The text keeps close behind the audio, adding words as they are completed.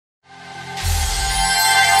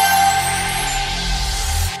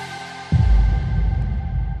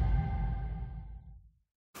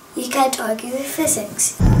can't argue with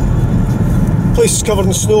physics. Place is covered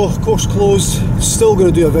in snow, course closed. Still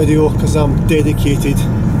going to do a video because I'm dedicated.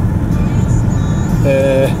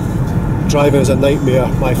 Driving is a nightmare.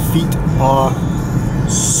 My feet are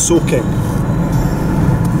soaking.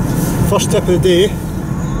 First tip of the day,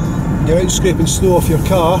 you're out scraping snow off your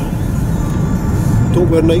car, don't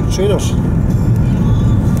wear Nike trainers.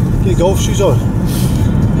 Get golf shoes on.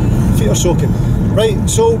 Feet are soaking. Right,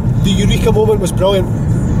 so the Eureka moment was brilliant.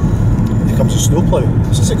 Here comes the snowplow.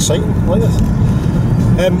 This is exciting, I like this.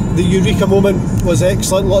 The Eureka moment was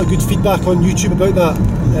excellent, a lot of good feedback on YouTube about that.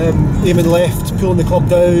 Aiming left, pulling the club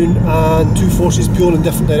down, and two forces pulling in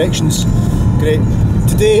different directions. Great.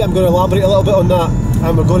 Today I'm going to elaborate a little bit on that,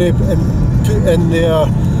 and we're going to put in there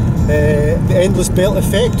the endless belt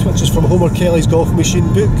effect, which is from Homer Kelly's golf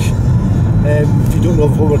machine book. If you don't know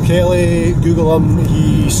of Homer Kelly, Google him.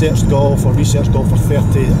 He researched golf for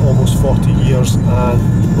 30, almost 40 years, and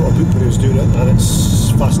wrote a book when he was doing it, and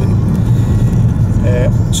it's fascinating.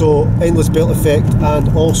 So endless belt effect,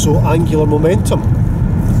 and also angular momentum,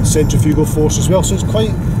 centrifugal force as well. So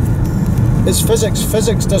it's physics.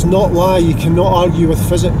 Physics does not lie. You cannot argue with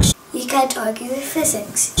physics. You can't argue with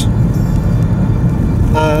physics.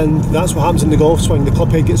 And that's what happens in the golf swing. The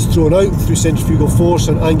club head gets thrown out through centrifugal force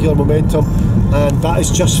and angular momentum, and that is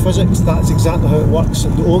just physics. That's exactly how it works.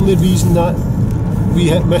 And the only reason that we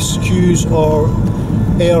hit miscues or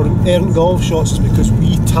errant golf shots is because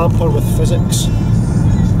we tamper with physics.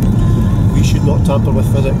 We should not tamper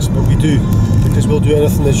with physics, but we do, because we'll do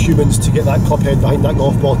anything as humans to get that club head behind that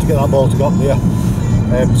golf ball, to get that ball to go up there.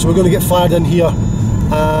 So we're going to get fired in here,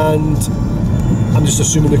 and I'm just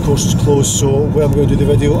assuming the course is closed, so where I'm going to do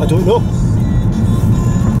the video, I don't know.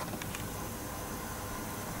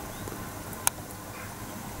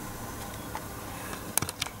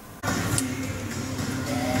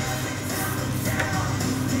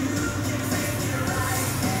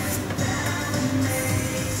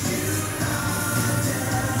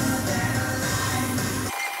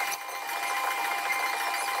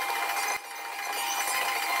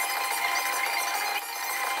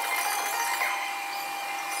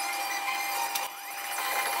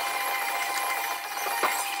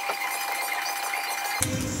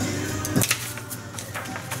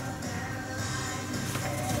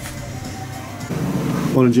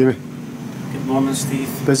 Morning, Jamie. Good morning,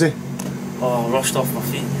 Steve. Busy? Oh, rushed off my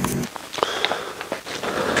feet.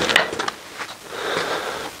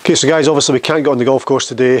 Okay, so guys, obviously we can't get on the golf course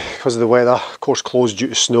today because of the weather. Course closed due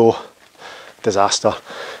to snow. Disaster.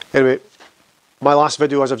 Anyway, my last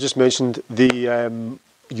video, as I've just mentioned, the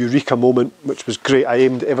Eureka moment, which was great. I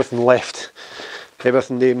aimed everything left.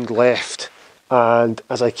 Everything aimed left. And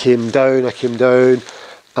as I came down,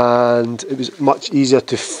 and it was much easier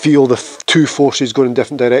to feel the two forces going in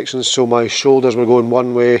different directions. So my shoulders were going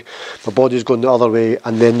one way, my body's going the other way,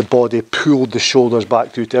 and then the body pulled the shoulders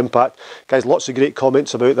back through to impact. Guys, lots of great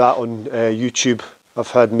comments about that on YouTube.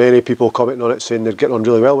 I've had many people commenting on it saying they're getting on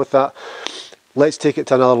really well with that. Let's take it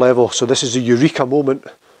to another level. So this is the Eureka moment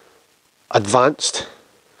advanced.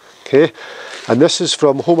 Okay, and this is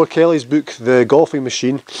from Homer Kelly's book, The Golfing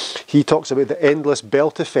Machine. He talks about the endless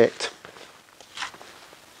belt effect.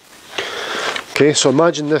 Okay, so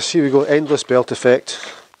imagine this, here we go, endless belt effect.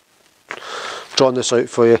 Drawn this out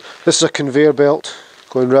for you. This is a conveyor belt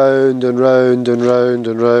going round and round and round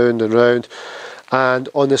and round and round, and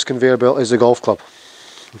on this conveyor belt is the golf club.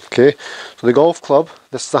 Okay, so the golf club,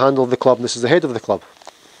 this is the handle of the club, and this is the head of the club.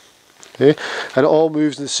 Okay, and it all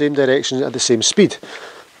moves in the same direction at the same speed.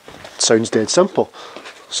 Sounds dead simple.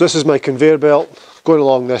 So this is my conveyor belt going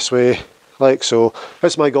along this way, like so.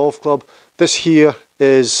 That's my golf club. This here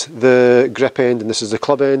is the grip end, and this is the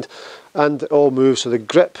club end, and it all moves. So the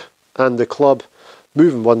grip and the club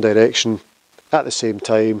move in one direction at the same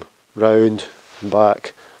time, round and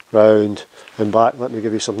back, round and back. Let me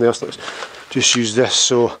give you something else. Let's just use this.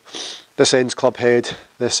 So this end's club head,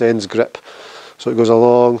 this end's grip. So it goes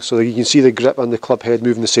along, so you can see the grip and the club head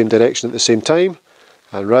move in the same direction at the same time,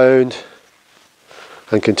 and round,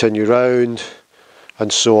 and continue round,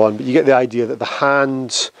 and so on. But you get the idea that the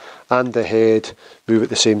hands and the head move at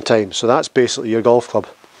the same time. So that's basically your golf club.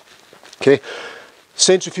 Okay,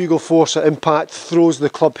 centrifugal force at impact throws the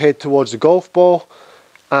club head towards the golf ball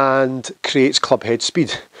and creates club head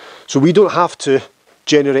speed. So we don't have to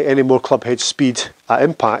generate any more club head speed at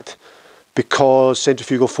impact, because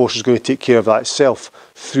centrifugal force is going to take care of that itself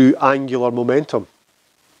through angular momentum.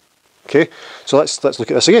 Okay, so let's look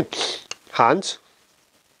at this again. Hands,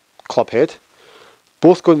 club head,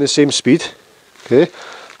 both going the same speed. Okay,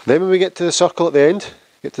 then when we get to the circle at the end,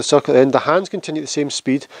 the hands continue at the same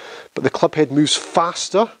speed, but the club head moves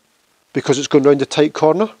faster because it's going round a tight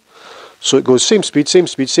corner. So it goes same speed, same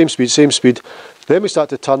speed, same speed, same speed. Then we start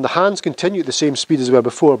to turn. The hands continue at the same speed as they were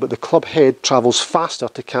before, but the club head travels faster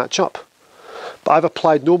to catch up. But I've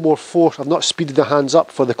applied no more force. I've not speeded the hands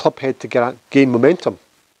up for the club head to gain momentum.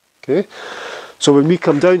 Okay. So when we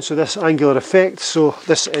come down, so this angular effect, so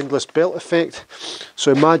this endless belt effect,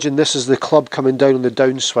 so imagine this is the club coming down on the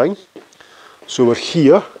downswing. So we're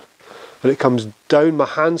here, and it comes down, my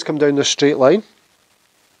hands come down the straight line.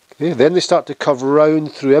 Okay, then they start to curve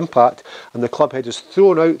round through impact, and the club head is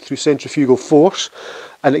thrown out through centrifugal force,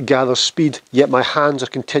 and it gathers speed, yet my hands are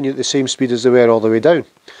continuing at the same speed as they were all the way down.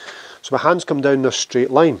 So my hands come down this straight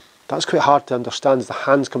line. That's quite hard to understand, as the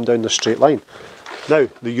hands come down the straight line. Now,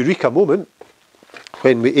 the Eureka moment,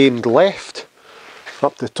 when we aimed left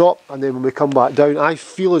up the top, and then when we come back down, I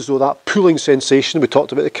feel as though that pulling sensation, we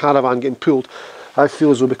talked about the caravan getting pulled, I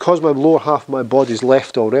feel as though because my lower half of my body is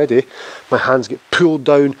left already, my hands get pulled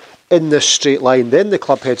down in this straight line. Then the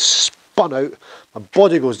club head spun out, my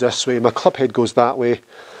body goes this way, my club head goes that way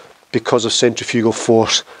because of centrifugal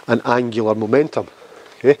force and angular momentum.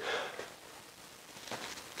 Okay?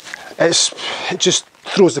 It just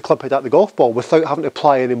throws the club head at the golf ball without having to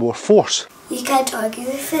apply any more force. You can't argue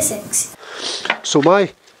with physics. So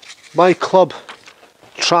my club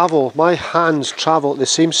travel, my hands travel at the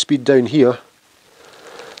same speed down here,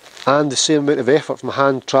 and the same amount of effort from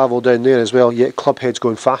hand travel down there as well, yet club head's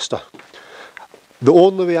going faster. The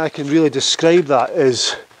only way I can really describe that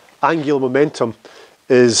is angular momentum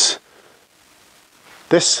is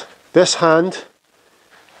this hand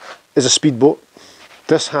is a speedboat,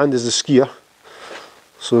 this hand is the skier,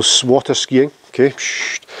 so it's water skiing, okay,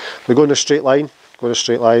 they go in a straight line,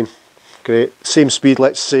 great, same speed,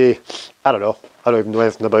 let's say, I don't even know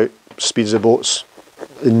anything about speeds of boats,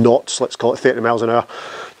 in knots, let's call it 30 miles an hour.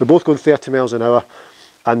 They're both going 30 miles an hour,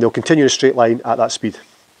 and they'll continue in a straight line at that speed.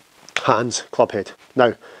 Hands, club head.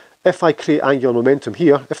 Now, if I create angular momentum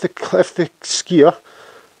here, if the skier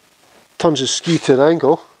turns his ski to an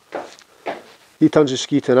angle,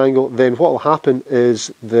 then what will happen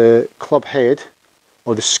is the club head,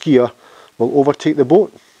 or the skier, will overtake the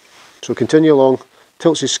boat. So continue along,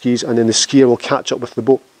 tilts his skis, and then the skier will catch up with the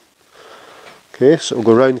boat. Okay, so it'll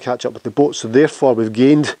go round and catch up with the boat, so therefore we've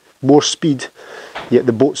gained more speed, yet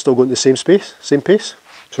the boat's still going at the same pace.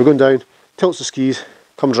 So we're going down, tilts the skis,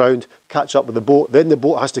 comes round, catch up with the boat, then the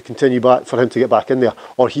boat has to continue back for him to get back in there,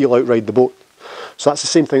 or he'll outride the boat. So that's the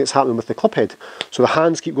same thing that's happening with the club head. So the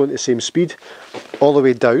hands keep going at the same speed, all the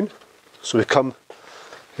way down. So we come,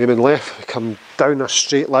 aiming left, we come down a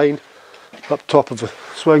straight line, up top of the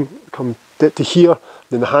swing, come to here,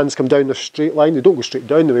 then the hands come down the straight line. They don't go straight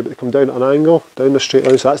down the way, but they come down at an angle, down the straight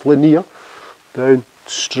line, so that's linear, down,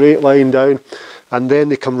 straight line down, and then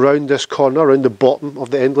they come round this corner, around the bottom of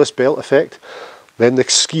the endless belt effect. Then the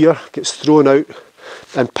skier gets thrown out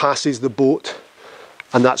and passes the boat,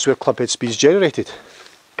 and that's where club head speed is generated.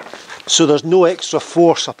 So there's no extra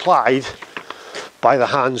force applied by the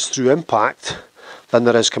hands through impact than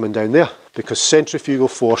there is coming down there, because centrifugal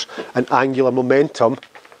force and angular momentum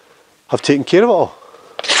have taken care of it all.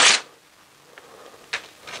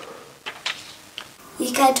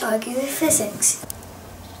 You can't argue with physics.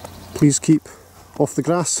 Please keep off the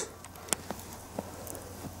grass.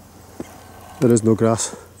 There is no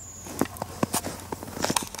grass.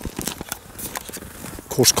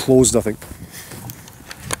 Course closed, I think.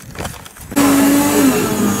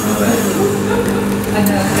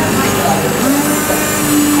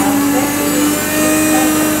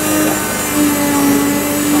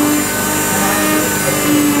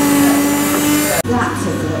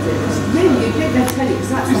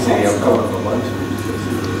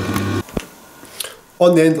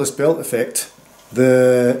 On the endless belt effect,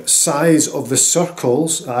 the size of the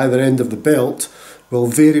circles at either end of the belt will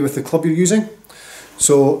vary with the club you're using.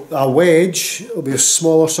 So a wedge will be a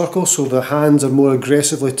smaller circle, so the hands are more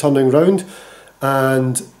aggressively turning round,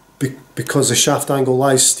 and because the shaft angle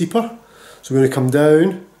lies steeper, so we're going to come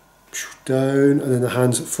down, and then the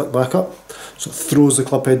hands flick back up. So it throws the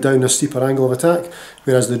club head down a steeper angle of attack.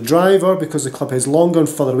 Whereas the driver, because the club head's longer and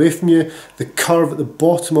further away from you, the curve at the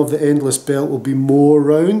bottom of the endless belt will be more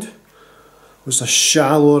round. It's a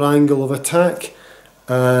shallower angle of attack,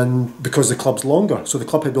 and because the club's longer. So the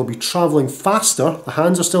club head will be travelling faster. The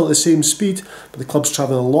hands are still at the same speed, but the club's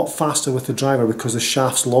travelling a lot faster with the driver because the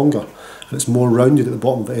shaft's longer and it's more rounded at the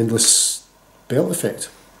bottom of the endless belt effect.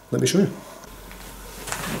 Let me show you.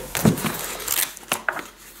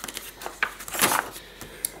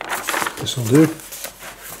 This will do.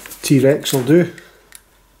 T-Rex will do.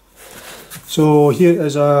 So here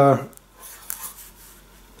is our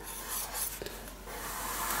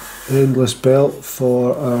endless belt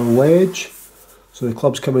for our wedge. So So the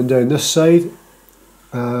club's coming down this side,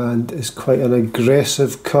 and it's quite an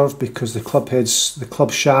aggressive curve because the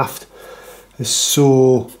club shaft is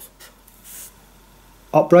so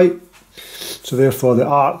upright. So therefore the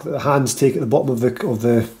arc that the hands take at the bottom of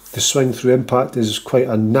the swing through impact is quite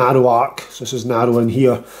a narrow arc. So this is narrow in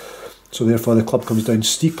here. So therefore the club comes down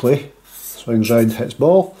steeply, swings round, hits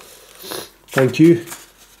ball. Thank you,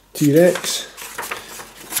 T-Rex.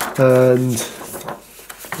 And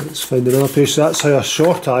let's find another page. So that's how a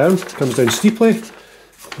short iron comes down steeply.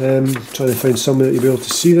 Trying to find somewhere that you'll be able to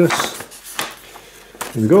see this.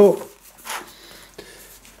 Here we go.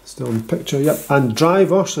 Still in the picture, yep. And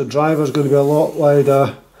driver, so driver's going to be a lot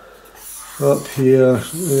wider up here.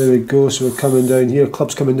 There we go, so we're coming down here,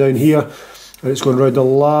 club's coming down here, and it's going round a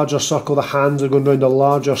larger circle. The hands are going round a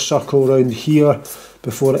larger circle round here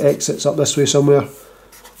before it exits up this way somewhere.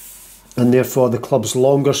 And therefore the club's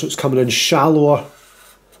longer, so it's coming in shallower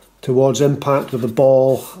towards impact with the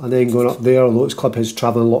ball and then going up there, although its club head's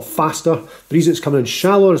travelling a lot faster. The reason it's coming in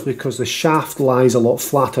shallower is because the shaft lies a lot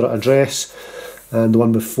flatter at address, and the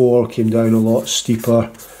one before came down a lot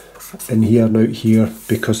steeper in here and out here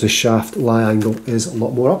because the shaft lie angle is a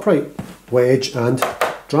lot more upright. Wedge and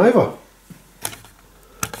driver.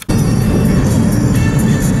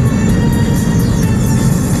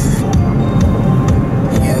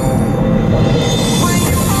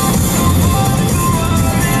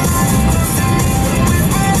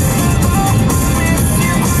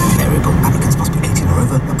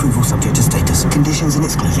 Conditions and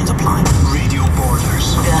exclusions apply. Radio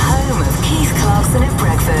Borders. The home of Keith Clarkson at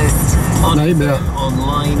breakfast. Nightmare.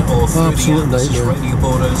 Online or through Absolute the apps. nightmare. Radio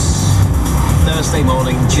Borders. Thursday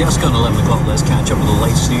morning, just gone 11 o'clock. Let's catch up with the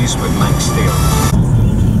latest news with Max Steele.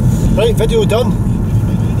 Right, video done.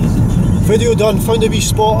 Video done. Found a wee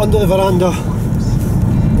spot under the veranda.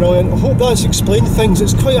 Brilliant. I hope that's explained things.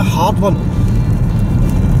 It's quite a hard one.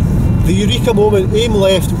 The Eureka moment, aim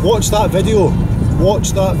left, watch that video.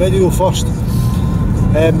 Watch that video first.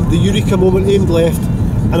 The Eureka moment, aimed left,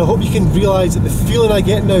 and I hope you can realise that the feeling I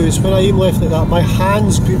get now is when I aim left like that, my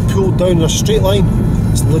hands get pulled down in a straight line.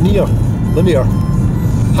 It's linear.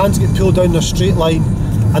 Hands get pulled down in a straight line,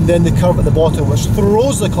 and then the curve at the bottom, which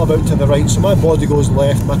throws the club out to the right. So my body goes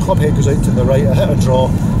left, my club head goes out to the right. I hit a draw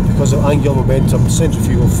because of angular momentum,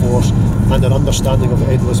 centrifugal force, and an understanding of the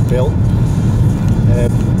endless belt.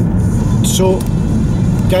 So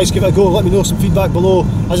guys, give it a go, let me know some feedback below.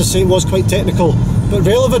 As I say, it was quite technical, but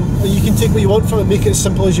relevant. You can take what you want from it, make it as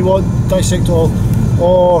simple as you want, dissect it all,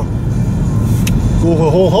 or go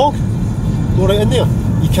whole hog, go right in there.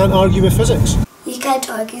 You can't argue with physics. You can't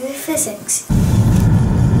argue with physics.